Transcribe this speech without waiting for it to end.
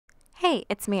Hey,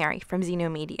 it's Mary from Zeno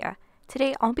Media.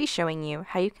 Today I'll be showing you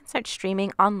how you can start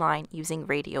streaming online using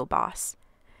RadioBOSS.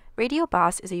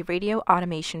 RadioBOSS is a radio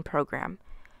automation program.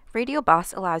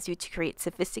 RadioBOSS allows you to create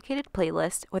sophisticated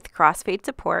playlists with crossfade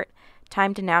support,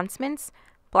 timed announcements,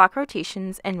 block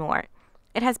rotations, and more.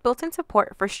 It has built-in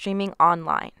support for streaming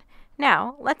online.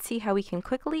 Now, let's see how we can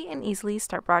quickly and easily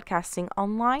start broadcasting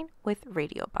online with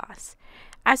RadioBOSS.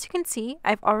 As you can see,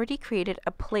 I've already created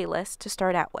a playlist to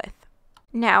start out with.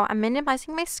 Now I'm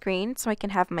minimizing my screen so I can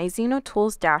have my Zeno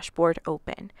Tools dashboard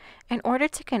open. In order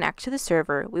to connect to the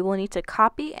server, we will need to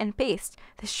copy and paste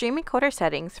the stream encoder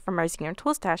settings from our Zeno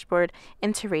Tools dashboard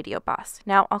into RadioBOSS.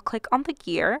 Now I'll click on the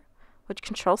gear, which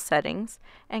controls settings,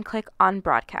 and click on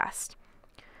broadcast.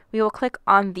 We will click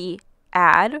on the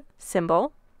add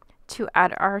symbol to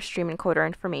add our stream encoder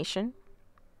information,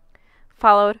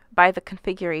 followed by the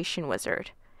configuration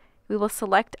wizard. We will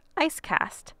select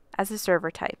IceCast as a server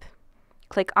type.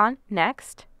 Click on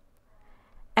Next,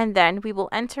 and then we will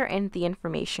enter in the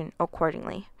information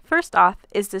accordingly. First off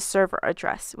is the server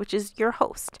address, which is your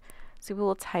host. So we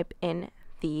will type in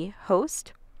the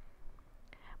host.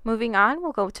 Moving on,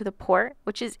 we'll go to the port,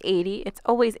 which is 80. It's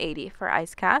always 80 for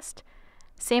IceCast.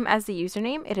 Same as the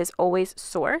username, it is always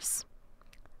source,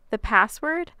 the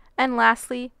password, and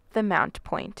lastly, the mount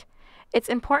point. It's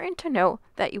important to note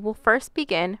that you will first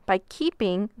begin by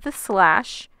keeping the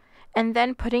slash and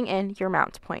then putting in your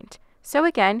mount point. So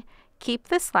again, keep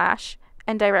the slash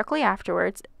and directly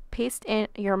afterwards paste in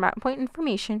your mount point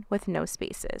information with no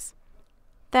spaces.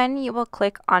 Then you will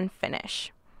click on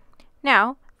Finish.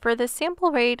 Now, for the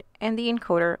sample rate and the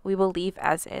encoder, we will leave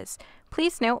as is.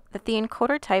 Please note that the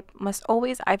encoder type must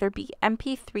always either be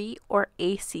MP3 or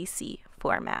ACC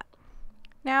format.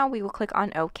 Now we will click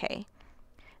on OK.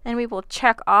 And we will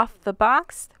check off the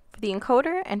box for the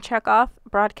encoder and check off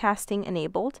Broadcasting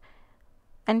Enabled,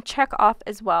 and check off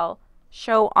as well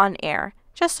Show on Air,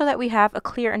 just so that we have a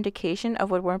clear indication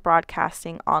of when we're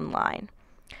broadcasting online.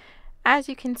 As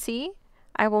you can see,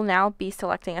 I will now be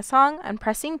selecting a song and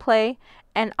pressing play,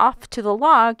 and off to the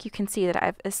log you can see that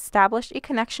I've established a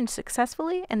connection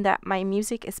successfully and that my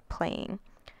music is playing.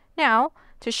 Now,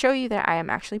 to show you that I am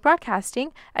actually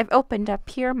broadcasting, I've opened up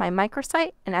here my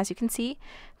microsite, and as you can see,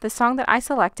 the song that I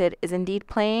selected is indeed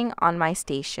playing on my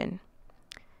station.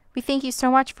 We thank you so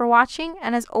much for watching,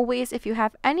 and as always, if you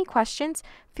have any questions,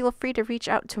 feel free to reach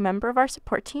out to a member of our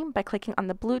support team by clicking on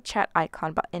the blue chat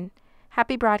icon button.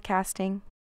 Happy broadcasting!